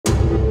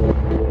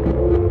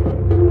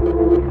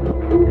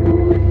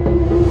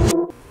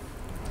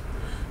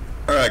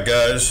Alright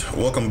guys,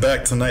 welcome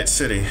back to Night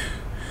City.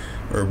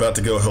 We're about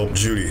to go help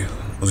Judy.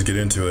 Let's get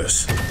into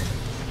this.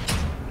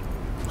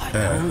 What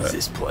is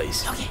this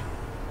place?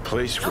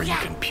 Place where you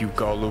can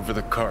puke all over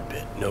the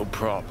carpet, no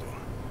problem.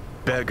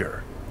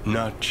 Beggar,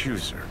 not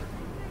chooser.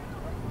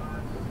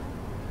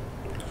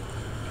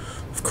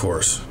 Of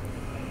course.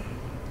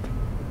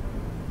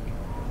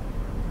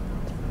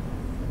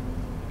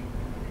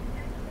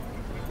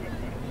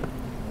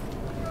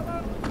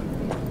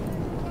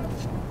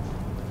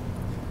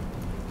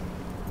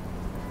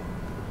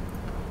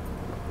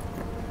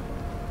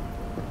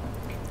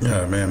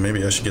 Yeah, man,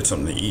 maybe I should get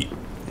something to eat.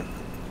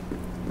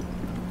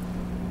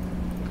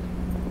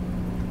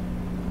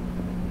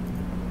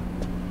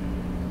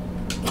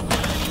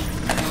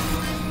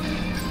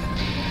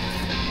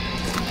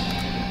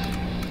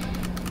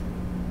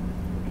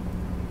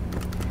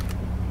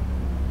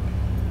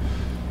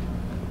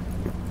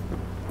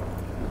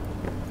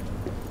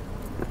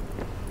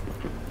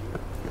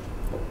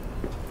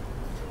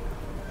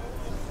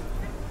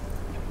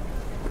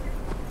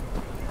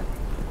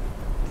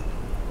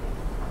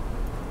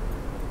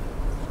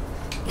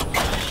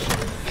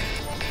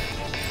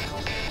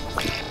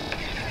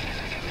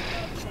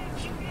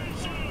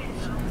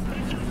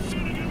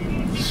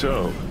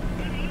 So,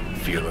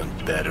 feeling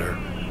better?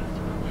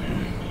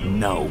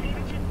 No.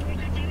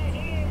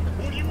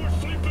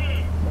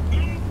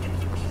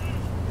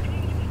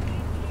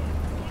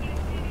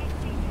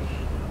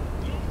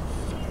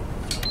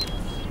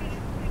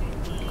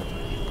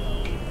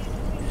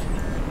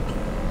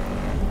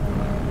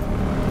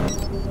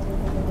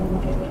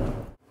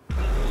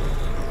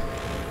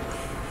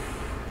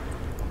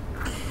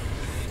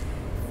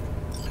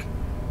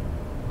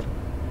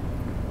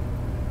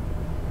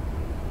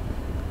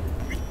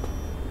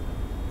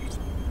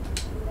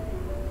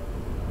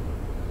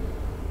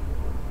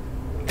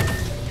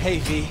 Hey,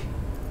 V.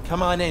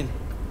 Come on in.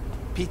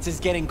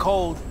 Pizza's getting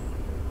cold.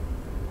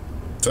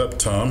 What's up,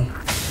 Tom?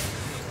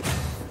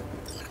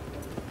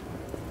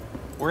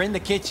 We're in the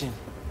kitchen.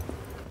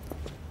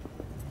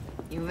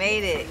 You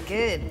made it.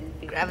 Good.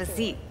 Grab a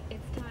seat.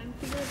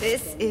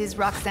 This is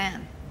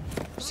Roxanne.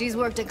 She's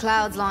worked at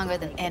Clouds longer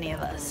than any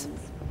of us.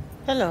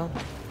 Hello.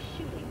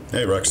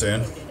 Hey,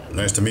 Roxanne.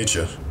 Nice to meet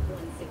you.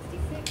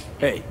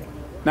 Hey,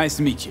 nice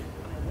to meet you.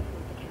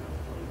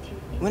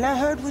 When I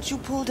heard what you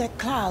pulled at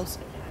Clouds,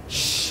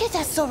 shit,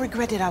 I so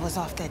regretted I was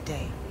off that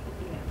day.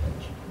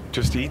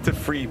 Just eat the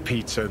free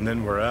pizza and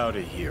then we're out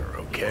of here,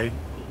 okay?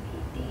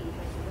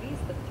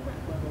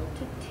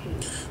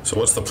 So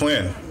what's the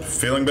plan?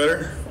 Feeling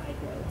better?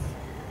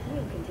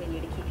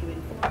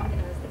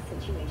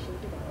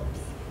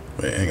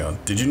 Wait, hang on.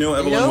 Did you know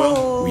Evelyn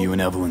well? Were you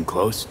and Evelyn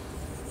close?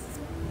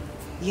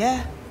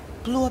 Yeah,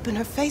 blew up in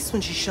her face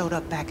when she showed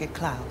up back at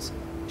Clouds.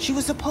 She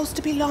was supposed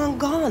to be long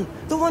gone,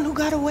 the one who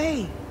got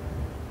away.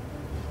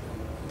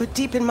 But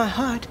deep in my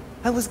heart,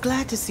 I was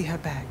glad to see her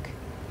back.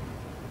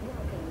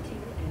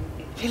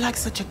 Feel like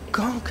such a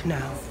gunk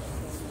now.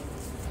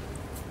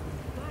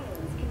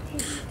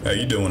 How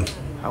you doing?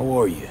 How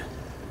are you?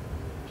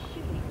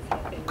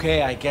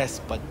 Okay, I guess,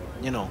 but,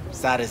 you know,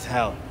 sad as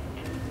hell.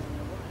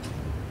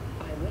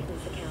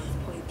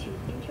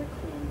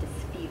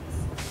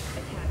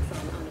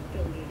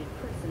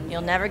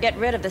 You'll never get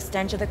rid of the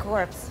stench of the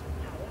corpse.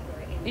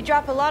 You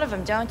drop a lot of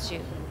them, don't you?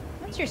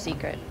 What's your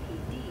secret?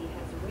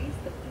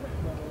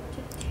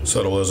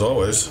 Subtle as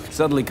always.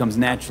 Subtly comes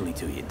naturally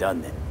to you,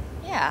 doesn't it?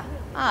 Yeah,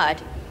 odd,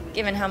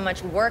 given how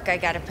much work I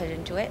gotta put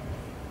into it.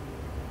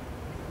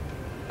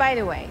 By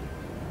the way,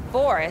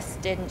 Forrest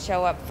didn't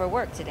show up for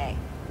work today.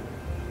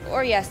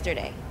 Or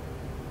yesterday.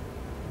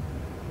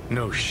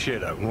 No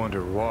shit, I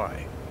wonder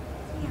why.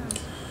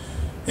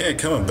 Yeah,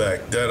 coming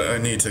back. Dad, I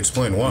need to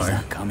explain He's why.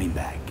 not coming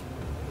back.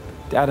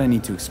 Doubt I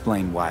need to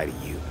explain why to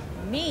you.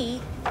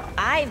 Me?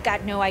 I've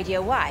got no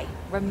idea why.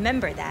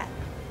 Remember that.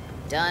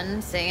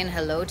 Done saying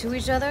hello to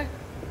each other?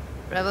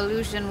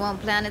 Revolution won't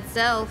plan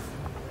itself.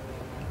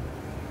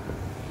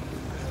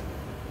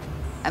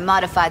 I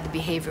modified the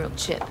behavioral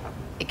chip.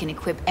 It can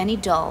equip any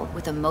doll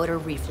with a motor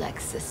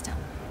reflex system.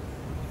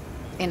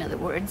 In other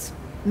words,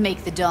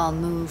 make the doll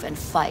move and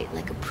fight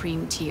like a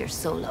Prime-tier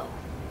solo.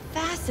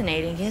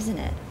 Fascinating, isn't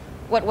it?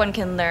 What one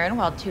can learn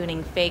while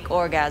tuning fake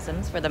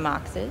orgasms for the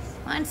Moxes.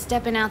 Mind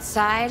stepping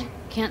outside?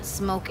 Can't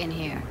smoke in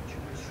here.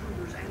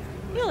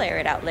 You'll air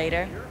it out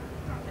later.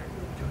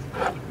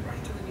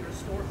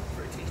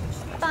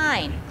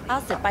 Fine,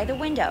 I'll sit by the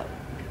window.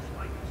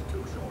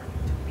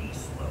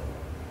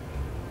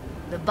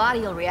 The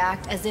body will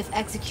react as if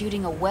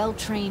executing a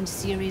well-trained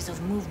series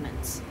of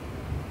movements.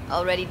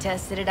 Already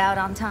tested it out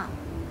on Tom.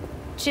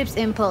 Chip's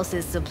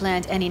impulses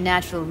supplant any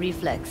natural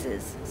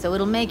reflexes, so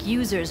it'll make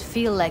users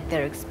feel like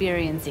they're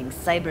experiencing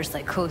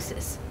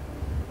cyberpsychosis.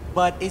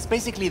 But it's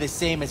basically the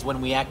same as when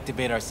we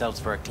activate ourselves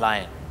for a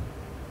client.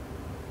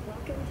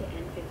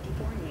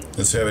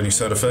 Does it have any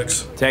side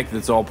effects? Tech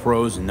that's all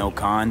pros and no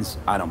cons,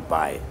 I don't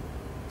buy it.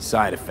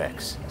 Side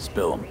effects,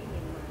 spill them.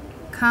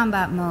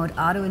 Combat mode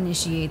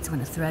auto-initiates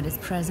when a threat is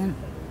present.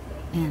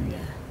 And,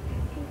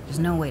 there's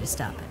no way to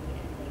stop it.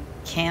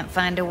 Can't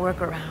find a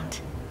workaround.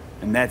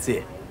 And that's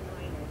it.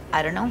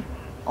 I don't know.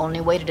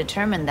 Only way to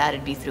determine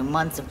that'd be through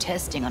months of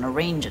testing on a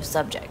range of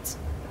subjects.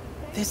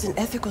 There's an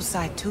ethical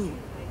side, too.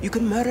 You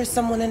can murder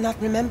someone and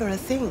not remember a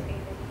thing.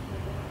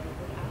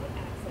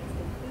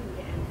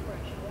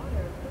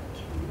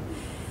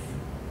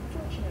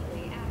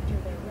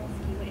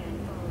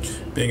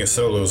 Being a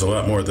solo is a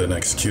lot more than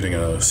executing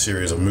a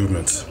series of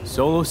movements.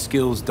 Solo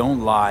skills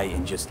don't lie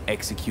in just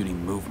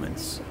executing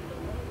movements.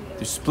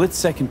 There's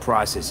split-second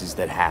processes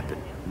that happen.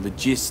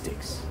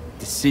 Logistics,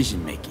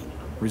 decision-making,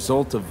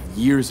 result of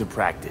years of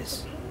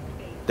practice.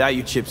 Doubt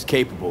your chip's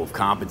capable of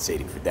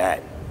compensating for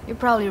that. You're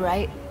probably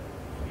right.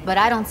 But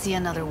I don't see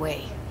another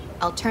way.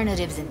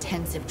 Alternative's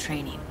intensive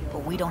training,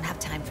 but we don't have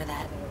time for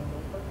that.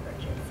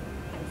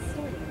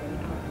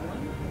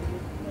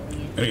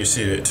 I need to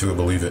see it to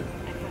believe it.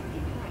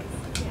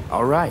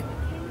 All right.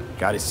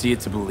 Gotta see it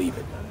to believe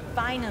it.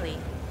 Finally,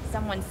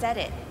 someone said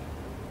it.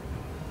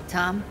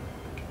 Tom?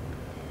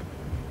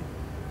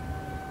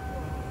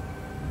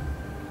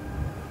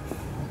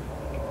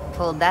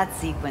 Pulled that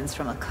sequence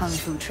from a kung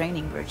fu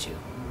training virtue.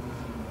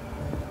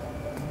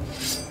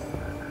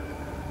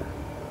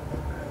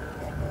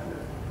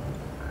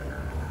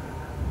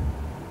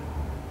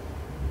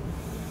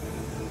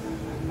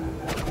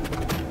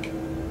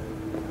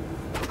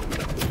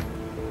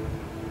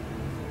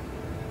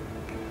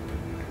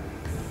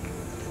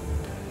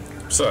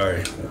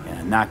 Sorry.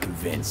 Yeah, not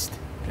convinced.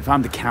 If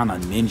I'm to count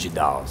on ninja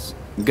dolls,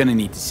 I'm gonna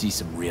need to see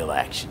some real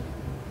action.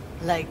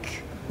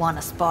 Like,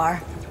 wanna spar?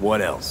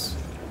 What else?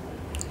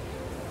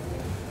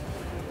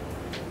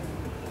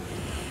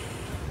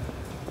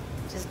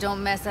 Just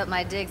don't mess up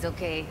my digs,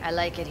 okay? I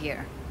like it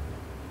here.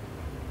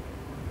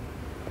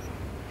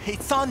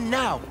 It's on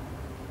now.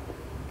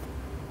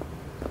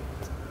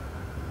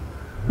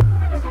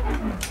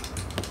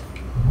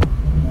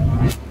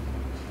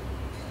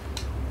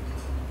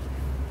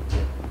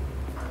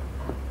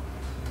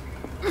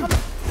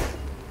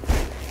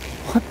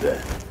 What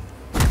the?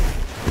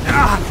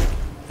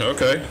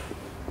 Okay.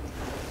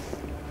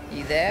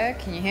 You there?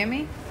 Can you hear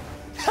me?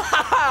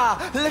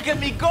 Look at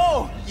me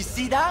go! You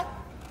see that?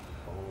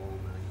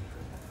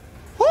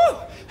 Woo!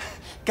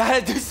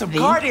 Gotta do some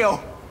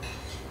cardio.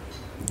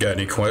 Got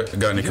any complaints?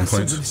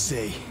 Something to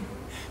say.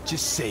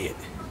 Just say it.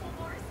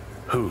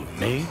 Who,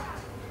 me?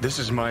 This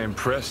is my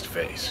impressed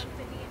face.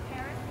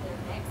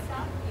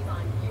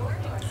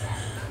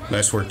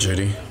 Nice work,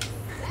 JD.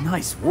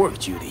 Nice work,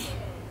 Judy.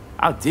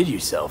 Outdid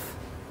yourself.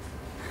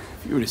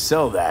 If you were to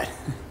sell that,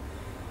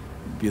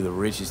 you'd be the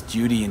richest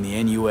Judy in the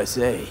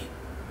NUSA.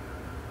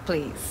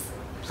 Please.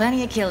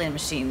 Plenty of killing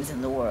machines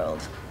in the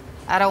world.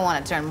 I don't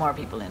want to turn more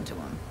people into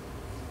them.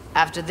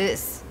 After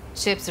this,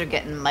 chips are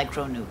getting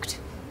micro-nuked.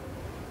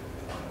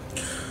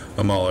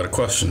 I'm all out of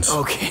questions.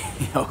 Okay,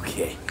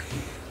 okay.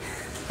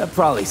 That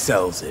probably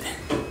sells it.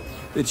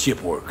 The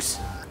chip works.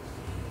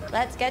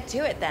 Let's get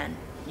to it then.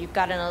 You've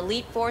got an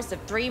elite force of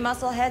 3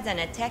 muscleheads and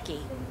a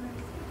techie.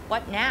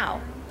 What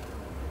now?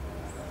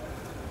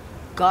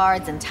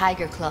 Guards and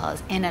tiger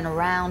claws in and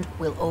around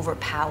will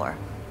overpower,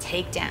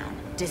 take down,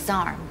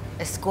 disarm,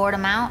 escort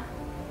them out.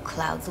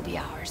 Clouds will be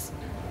ours.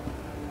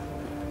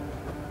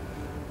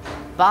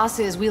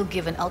 Bosses, we'll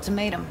give an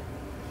ultimatum.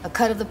 A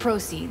cut of the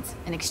proceeds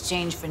in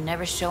exchange for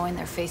never showing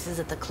their faces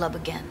at the club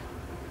again.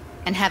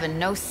 And having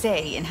no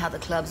say in how the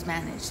club's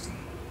managed.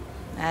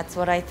 That's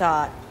what I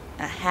thought.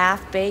 A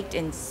half-baked,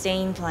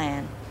 insane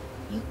plan.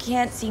 You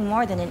can't see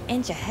more than an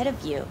inch ahead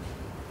of you.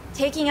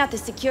 Taking out the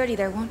security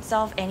there won't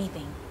solve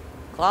anything.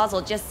 Claws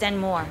will just send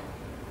more.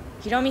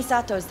 Hiromi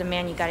Sato's the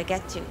man you gotta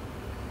get to.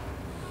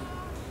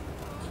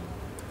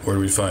 Where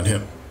do we find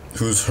him?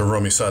 Who's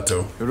Hiromi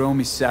Sato?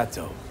 Hiromi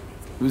Sato.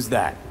 Who's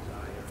that?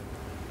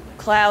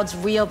 Cloud's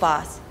real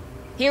boss.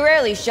 He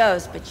rarely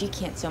shows, but you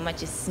can't so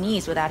much as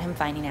sneeze without him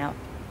finding out.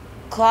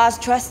 Claws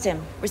trust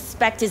him,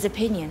 respect his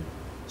opinion.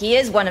 He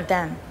is one of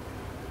them.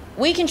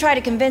 We can try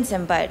to convince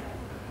him, but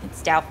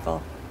it's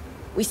doubtful.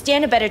 We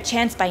stand a better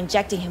chance by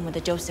injecting him with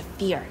a dose of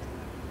fear.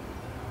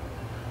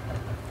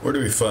 Where do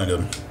we find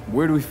him?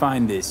 Where do we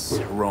find this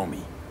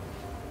Hiromi?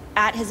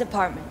 At his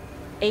apartment,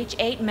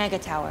 H8 Mega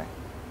Tower,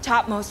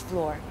 topmost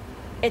floor.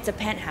 It's a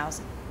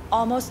penthouse.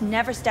 Almost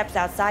never steps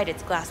outside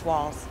its glass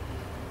walls.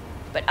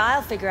 But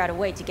I'll figure out a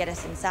way to get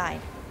us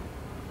inside.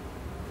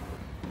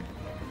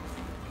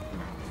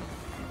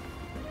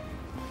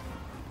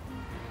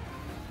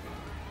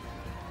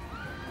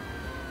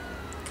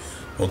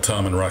 Will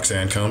Tom and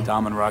Roxanne come?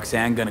 Tom and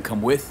Roxanne gonna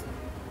come with?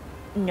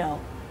 No.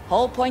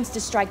 Whole point's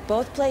to strike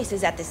both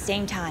places at the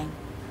same time.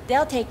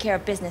 They'll take care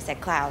of business at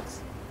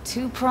Clouds.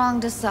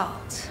 Two-pronged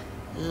assault.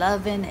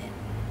 Loving it.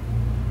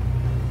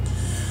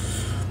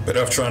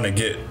 Better off trying to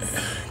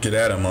get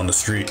at him on the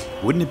street.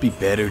 Wouldn't it be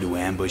better to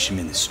ambush him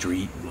in the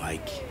street,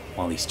 like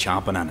while he's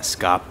chomping on a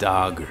scop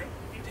dog or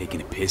taking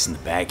a piss in the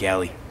back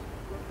alley?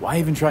 Why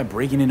even try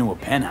breaking into a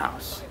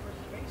penthouse?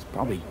 He's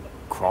probably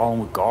crawling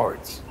with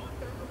guards.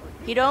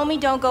 Hiromi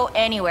don't go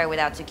anywhere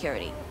without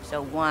security.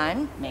 So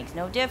 1, makes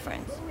no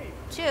difference.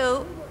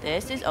 2,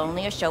 This is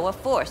only a show of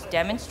force,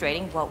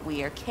 demonstrating what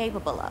we are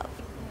capable of.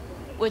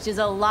 Which is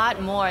a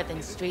lot more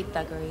than street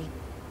thuggery.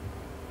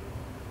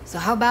 So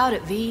how about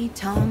it, V,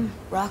 Tom,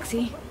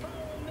 Roxy?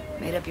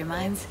 Made up your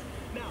minds?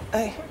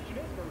 I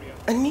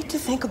need to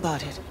think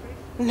about it.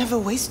 Never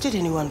wasted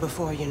anyone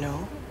before, you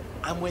know.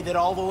 I'm with it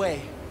all the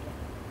way.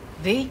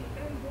 V?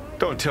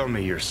 Don't tell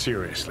me you're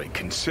seriously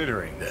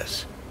considering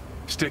this.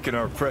 Sticking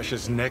our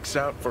precious necks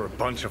out for a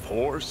bunch of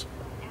whores?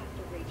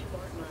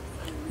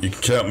 You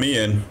can count me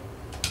in.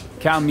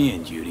 Count me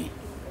in, Judy.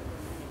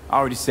 I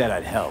already said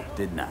I'd help,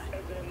 didn't I?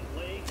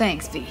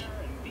 Thanks, V.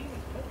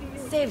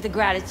 Save the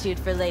gratitude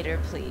for later,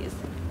 please.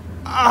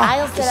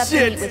 I'll set up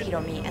to meet with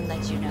Hiromi and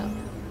let you know.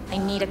 I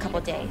need a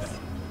couple days.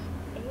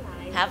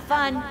 Have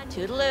fun.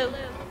 Toodaloo.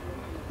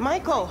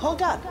 Michael,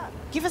 hold up.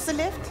 Give us a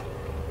lift.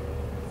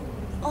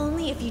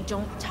 Only if you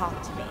don't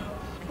talk to me.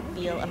 I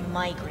feel a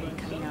migraine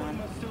coming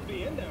on.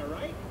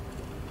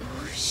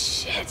 Oh,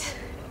 shit.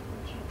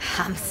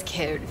 I'm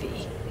scared,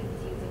 V.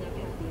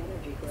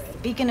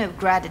 Speaking of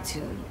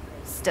gratitude,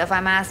 stuff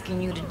I'm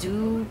asking you to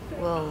do,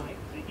 well,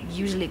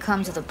 usually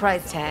comes with a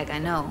price tag, I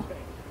know.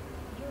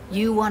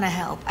 You want to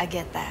help, I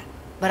get that.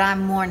 But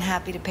I'm more than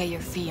happy to pay your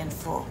fee in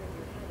full.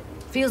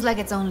 Feels like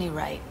it's only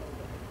right.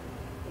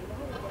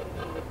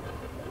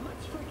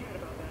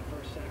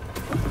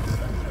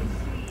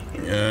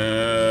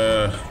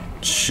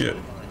 Shit.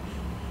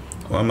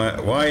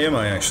 Why am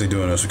I actually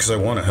doing this? Because I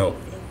want to help.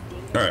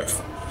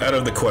 Alright, out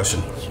of the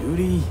question.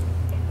 Judy?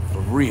 For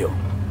real?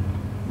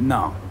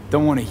 No,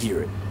 don't want to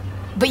hear it.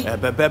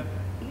 But Bep.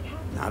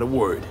 Not a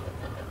word.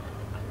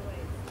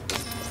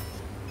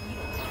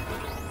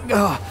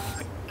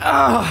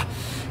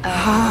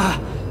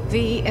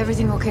 V,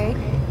 everything okay?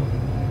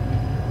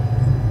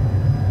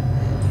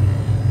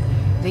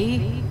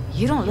 V,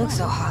 you don't look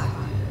so hot.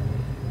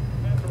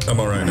 I'm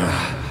alright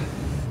now.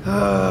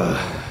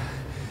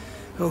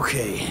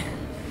 Okay.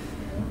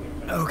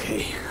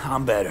 Okay,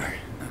 I'm better.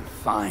 I'm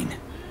fine.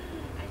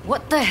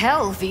 What the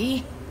hell,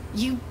 V?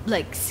 You,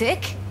 like,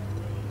 sick?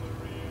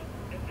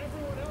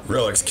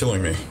 Relic's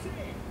killing me.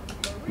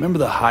 Remember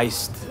the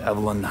heist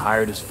Evelyn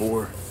hired us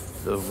for?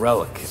 The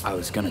relic I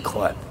was gonna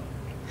collect.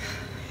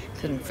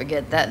 Couldn't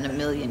forget that in a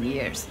million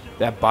years.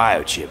 That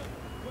biochip.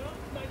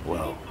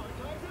 Well,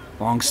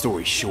 long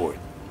story short,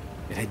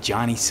 it had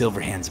Johnny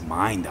Silverhand's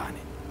mind on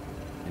it.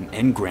 An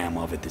engram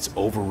of it that's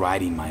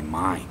overriding my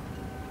mind.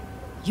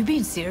 You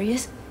being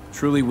serious?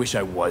 Truly wish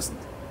I wasn't.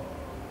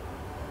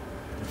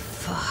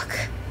 Fuck.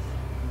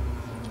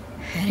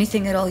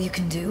 Anything at all you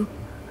can do?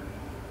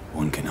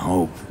 One can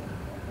hope.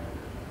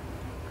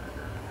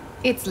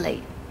 It's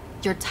late.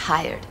 You're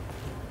tired.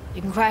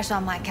 You can crash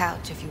on my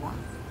couch if you want.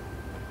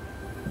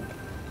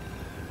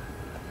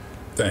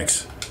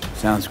 Thanks.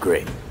 Sounds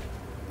great.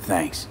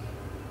 Thanks.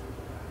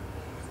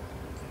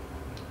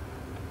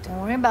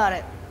 Don't worry about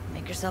it.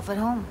 Make yourself at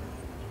home.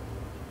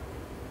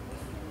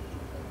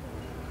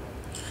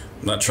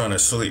 I'm not trying to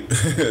sleep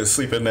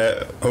sleep in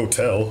that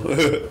hotel.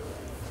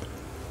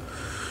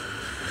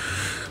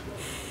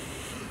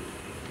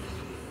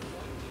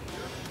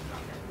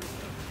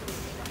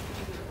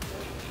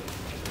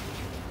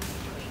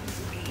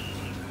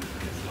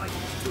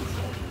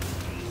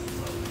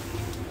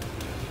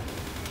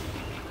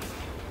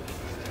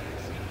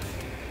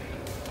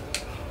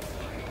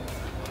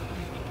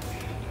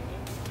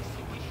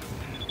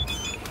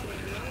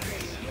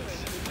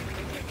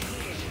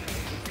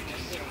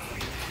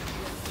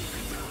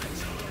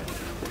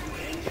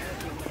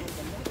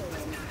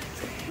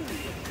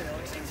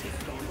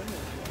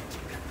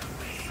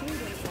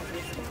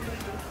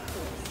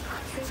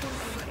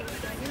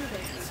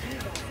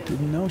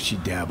 Didn't know she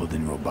dabbled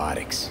in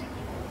robotics.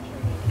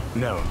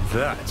 Now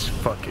that's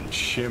fucking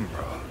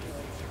Shimra.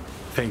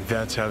 Think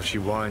that's how she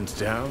winds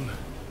down?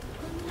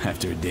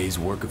 After a day's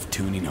work of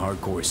tuning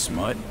hardcore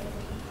smut,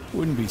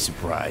 wouldn't be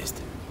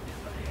surprised.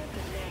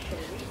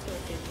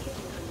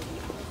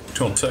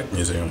 Tool Tech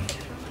Museum.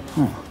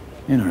 Huh,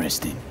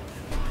 interesting.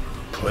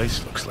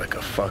 Place looks like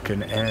a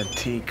fucking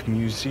antique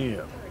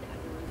museum.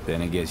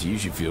 Then I guess you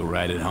should feel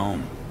right at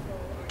home.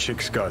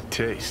 Chick's got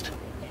taste.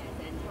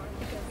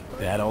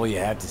 That all you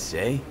have to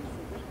say?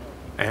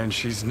 And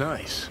she's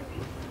nice.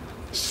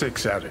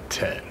 6 out of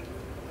 10.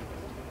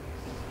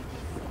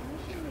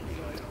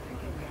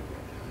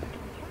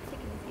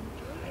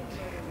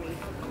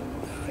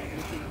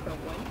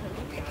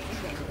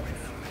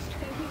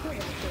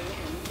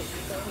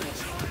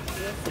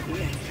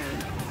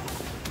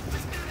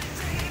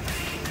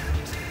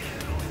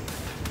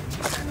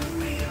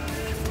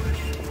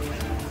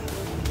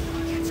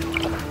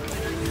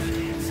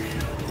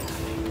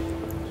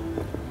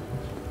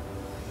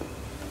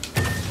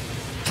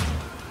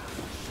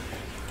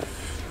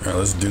 Alright,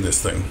 let's do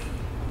this thing.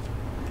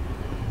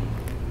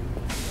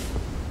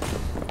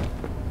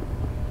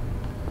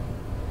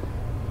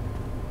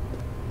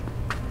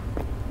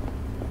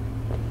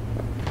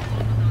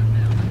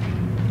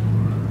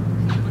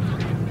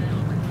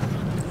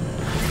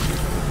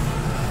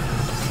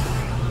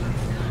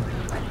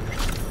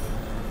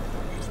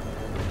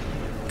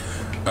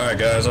 Alright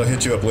guys, I'll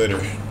hit you up later.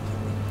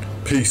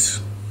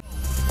 Peace.